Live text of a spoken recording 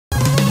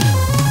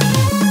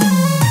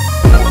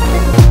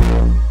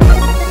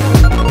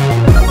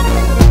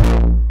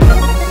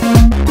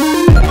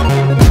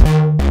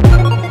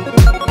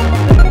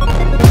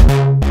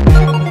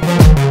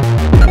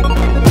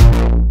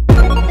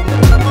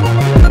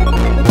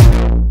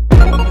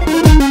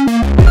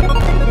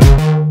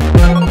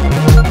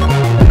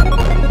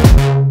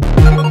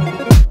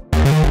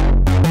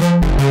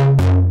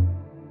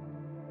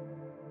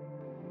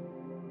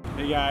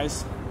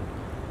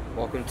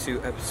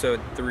to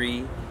episode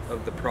 3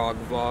 of the Prague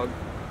vlog.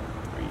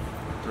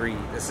 3.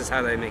 This is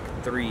how they make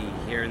 3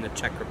 here in the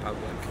Czech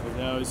Republic. For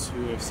those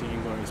who have seen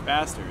Inglourious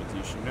Basterds,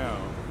 you should know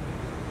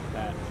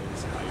that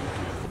is how you do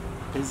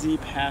it. Busy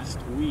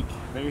past week.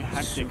 Very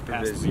hectic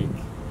past week.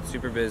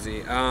 Super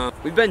busy.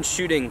 We've been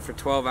shooting for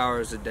 12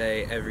 hours a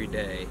day, every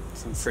day.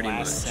 Since pretty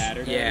last much.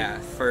 Saturday? Yeah,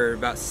 for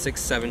about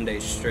 6-7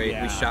 days straight.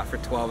 Yeah. We shot for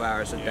 12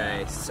 hours a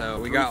day. So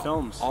we 3 got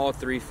films. all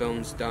 3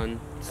 films done.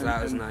 So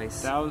that was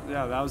nice. That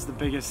was the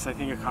biggest, I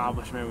think,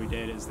 accomplishment we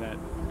did, is that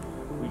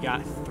we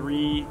got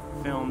 3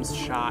 films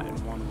shot in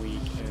 1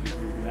 week,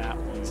 and that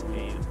was a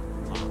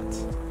lot.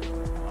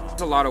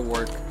 There's a lot of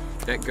work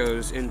that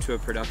goes into a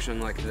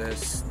production like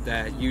this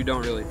that you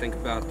don't really think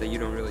about, that you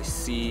don't really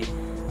see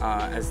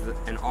as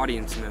an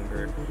audience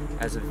member,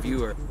 as a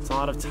viewer. It's a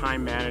lot of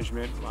time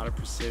management, a lot of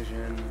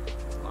precision,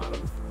 a lot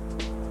of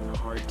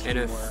hard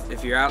teamwork. And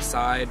if you're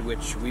outside,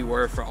 which we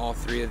were for all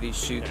 3 of these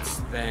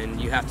shoots, then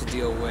you have to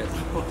deal with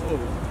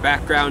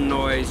background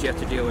noise, you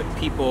have to deal with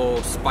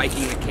people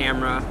spiking the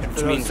camera,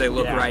 which means they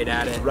look right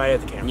at it. Right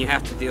at the camera. And you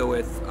have to deal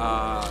with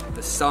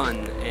the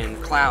sun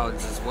and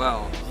clouds as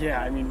well.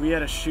 Yeah, I mean, we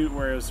had a shoot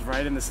where it was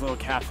right in this little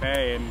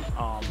cafe, and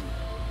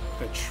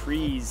the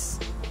trees,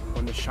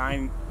 when the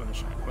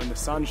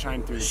sun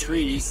shined through the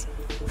trees,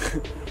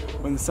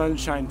 when the sun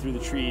shined through the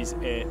trees,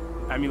 it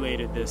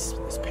emulated this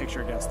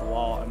picture against the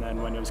wall, and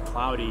then when it was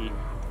cloudy,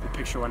 the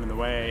picture went in the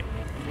way.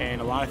 And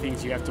a lot of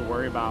things you have to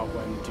worry about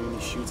when doing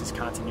these shoots is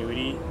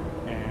continuity,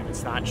 and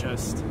it's not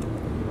just,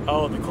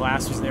 oh, the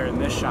glass was there in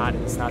this shot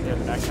and it's not there in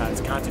the next shot.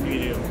 It's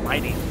continuity of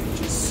lighting, which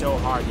is so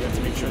hard. You have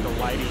to make sure the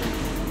lighting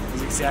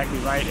is exactly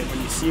right, and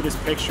when you see this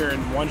picture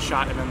in one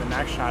shot and then the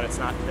next shot it's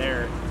not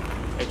there,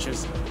 it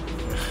just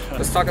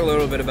Let's talk a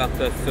little bit about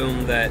the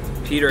film that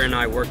Peter and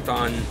I worked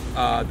on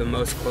the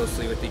most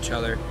closely with each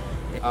other.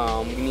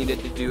 We needed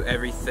to do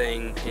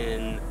everything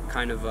in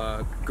kind of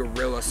a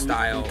guerrilla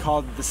style. We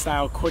called the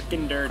style quick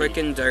and dirty. Quick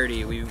and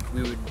dirty. We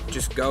would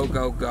just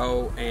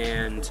go,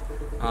 and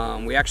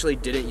we actually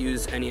didn't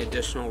use any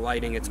additional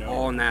lighting. It's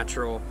all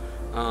natural,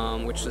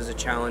 which was a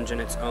challenge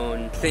in its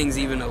own. Things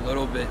even a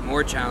little bit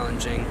more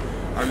challenging.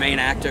 Our main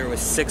actor was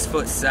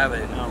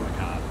 6'7". Oh my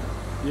god.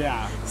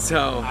 Yeah.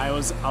 So I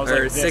was or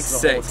like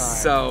this the whole 6'6". time.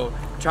 So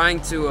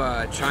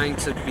trying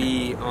to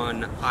be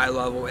on eye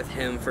level with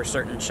him for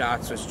certain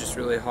shots was just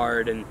really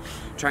hard, and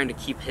trying to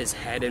keep his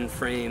head in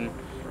frame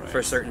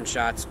for certain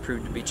shots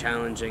proved to be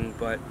challenging.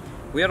 But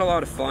we had a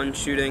lot of fun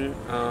shooting.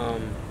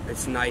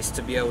 It's nice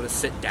to be able to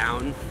sit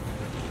down.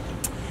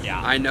 Yeah.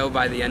 I know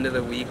by the end of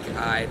the week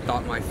I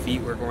thought my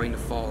feet were going to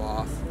fall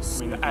off. I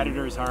mean, the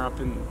editors are up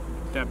in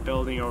that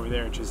building over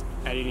there just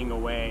editing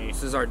away.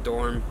 This is our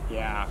dorm.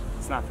 Yeah,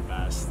 it's not the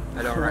best.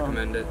 I don't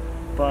recommend it.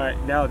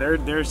 But no,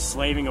 they're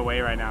slaving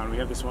away right now, and we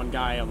have this one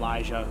guy,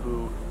 Elijah,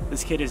 who,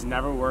 this kid has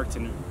never worked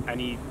in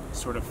any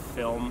sort of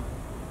film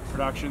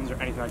productions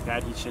or anything like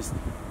that. He just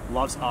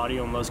loves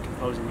audio and loves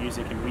composing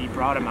music, and we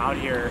brought him out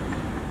here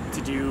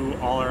to do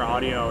all our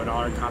audio and all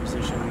our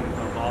composition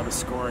of all the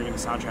scoring and the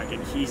soundtrack,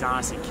 and he's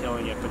honestly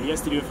killing it. But he has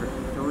to do it for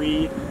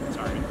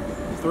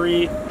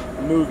 3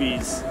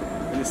 movies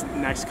in this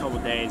next couple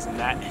of days, and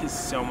that is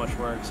so much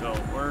work. So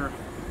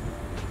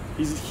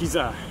he's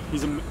a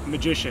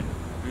magician,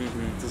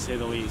 to say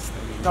the least.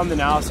 I mean, something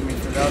else. I mean,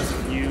 for those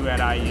of you at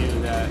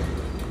IU that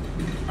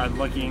are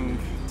looking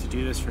to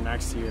do this for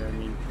next year, I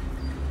mean,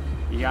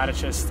 you gotta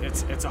just,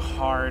 it's a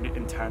hard,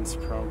 intense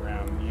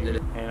program.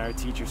 And our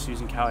teacher,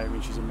 Susan Kelly, I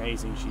mean, she's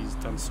amazing. She's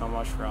done so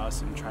much for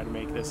us and tried to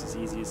make this as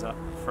easy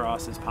for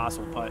us as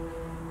possible. But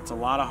it's a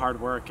lot of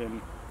hard work,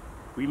 and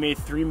we made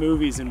 3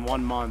 movies in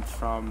 1 month,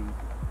 from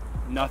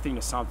nothing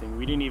to something.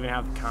 We didn't even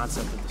have the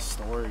concept of the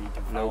story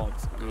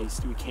developed. Nope.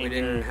 We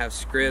didn't have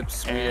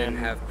scripts, we didn't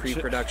have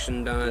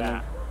pre-production done.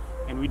 Yeah.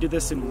 And we did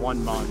this in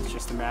 1 month.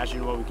 Just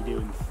imagine what we could do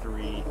in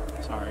 3.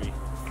 I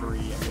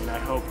mean, I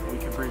hope we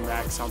can bring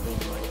back something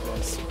like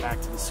this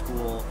back to the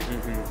school,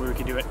 where we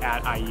could do it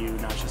at IU,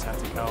 not just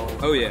have to go.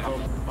 Oh yeah.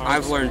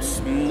 I've learned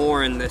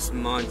more in this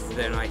month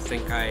than I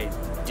think I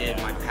did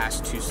my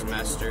past 2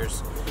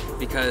 semesters,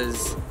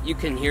 because you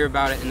can hear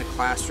about it in the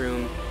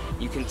classroom,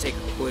 you can take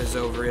a quiz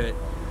over it.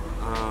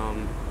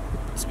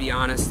 To be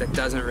honest, it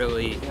doesn't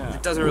really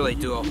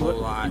do a whole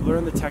lot. You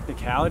learn the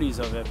technicalities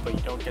of it, but you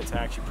don't get to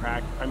actually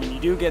practice. I mean, you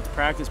do get to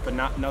practice, but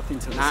nothing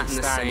to not in the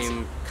extent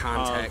same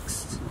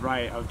context.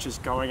 Of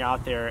just going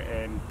out there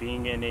and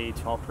being in a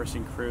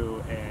 12-person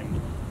crew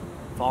and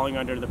falling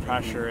under the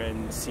pressure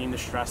and seeing the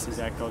stresses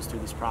that goes through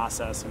this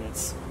process. And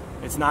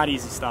it's not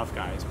easy stuff,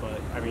 guys.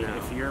 But I mean,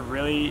 if you're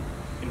really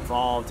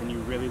involved and you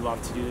really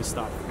love to do this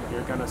stuff,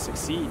 you're gonna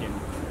succeed, and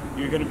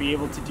you're going to be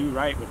able to do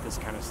right with this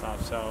kind of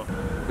stuff. So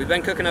we've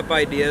been cooking up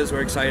ideas.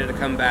 We're excited to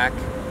come back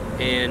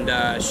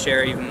and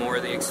share even more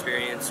of the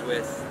experience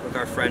with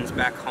our friends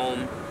back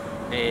home.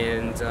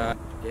 And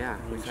yeah,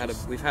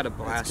 we've had a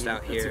blast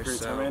out here.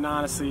 So. And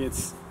honestly,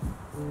 it's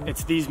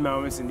these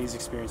moments and these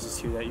experiences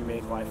too that you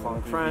make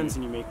lifelong friends,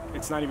 and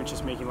it's not even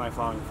just making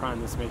lifelong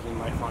friends, it's making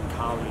lifelong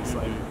colleagues.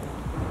 Like,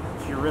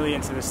 if you're really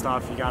into this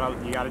stuff, you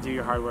gotta do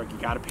your hard work, you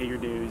gotta pay your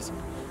dues,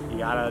 You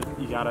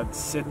gotta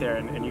sit there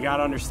and you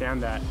gotta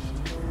understand that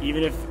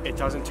even if it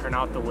doesn't turn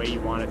out the way you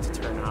want it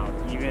to turn out,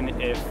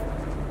 even if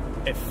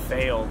it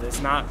failed,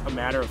 it's not a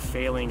matter of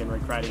failing and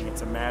regretting.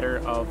 It's a matter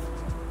of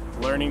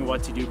learning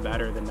what to do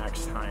better the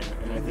next time.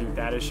 And I think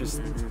that is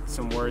just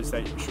some words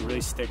that should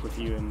really stick with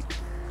you, and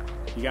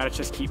you gotta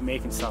just keep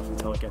making stuff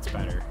until it gets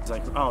better. It's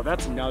like, oh,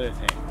 that's another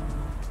thing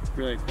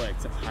really quick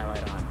to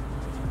highlight on.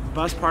 The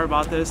best part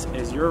about this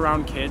is you're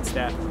around kids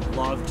that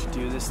love to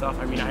do this stuff.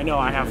 I mean, I know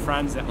I have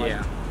friends that like,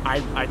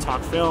 I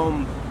talk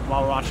film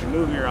while we're watching a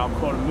movie, or I'll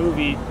quote a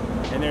movie,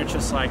 and they're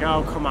just like,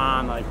 oh, come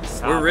on, like,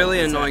 stop. We're really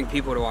annoying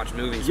people to watch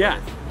movies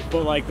with.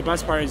 But like the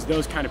best part is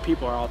those kind of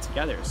people are all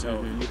together,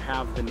 so you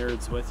have the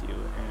nerds with you,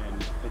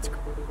 and it's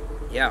cool.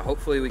 Yeah,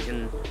 hopefully we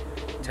can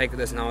take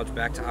this knowledge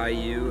back to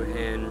IU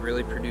and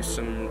really produce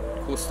some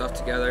cool stuff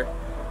together.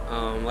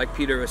 Like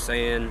Peter was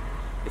saying,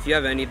 if you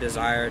have any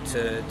desire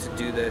to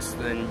do this,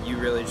 then you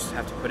really just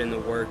have to put in the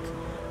work,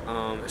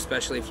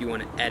 especially if you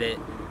want to edit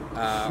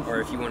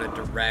or if you want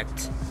to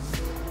direct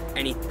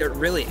any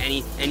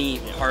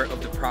part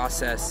of the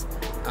process.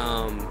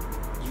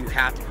 You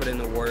have to put in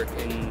the work,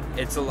 and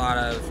it's a lot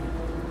of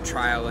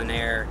trial and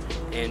error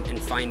and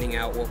finding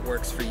out what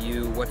works for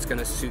you, what's going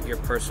to suit your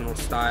personal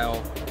style,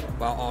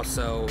 while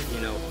also, you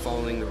know,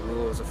 following the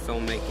rules of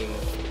filmmaking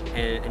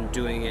and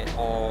doing it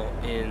all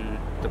in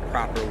the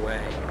proper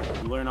way.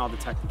 You learn all the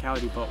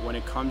technicality, but when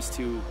it comes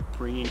to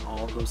bringing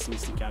all of those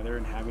things together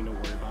and having to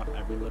worry about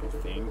every little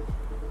thing,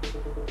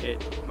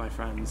 it, my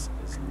friends,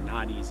 is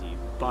not easy,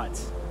 but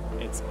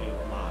it's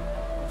a lot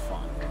of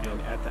fun.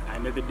 And at the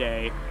end of the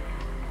day,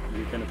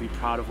 you're going to be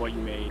proud of what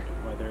you made,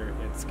 whether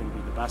it's going to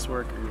be the best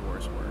work or your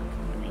worst work.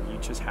 I mean, you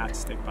just have to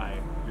stick by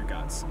your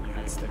guts. You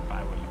have to stick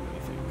by what you really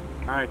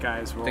think. All right,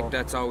 guys. Well, I think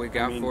that's all we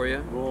got for you.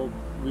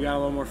 We got a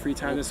little more free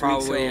time this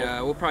week.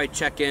 So we'll probably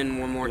check in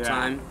one more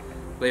time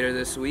later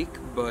this week,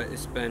 but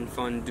it's been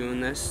fun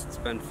doing this. It's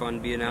been fun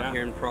being out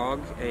here in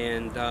Prague,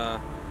 and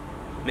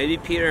maybe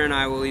Peter and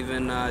I will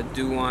even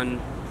do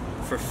one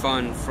for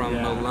fun from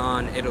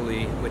Milan,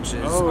 Italy, which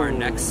is our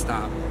next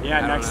stop.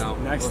 Yeah,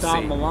 next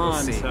stop,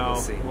 Milan. We'll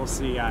see, We'll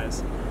see,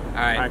 guys. All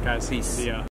right, guys. Peace. See ya.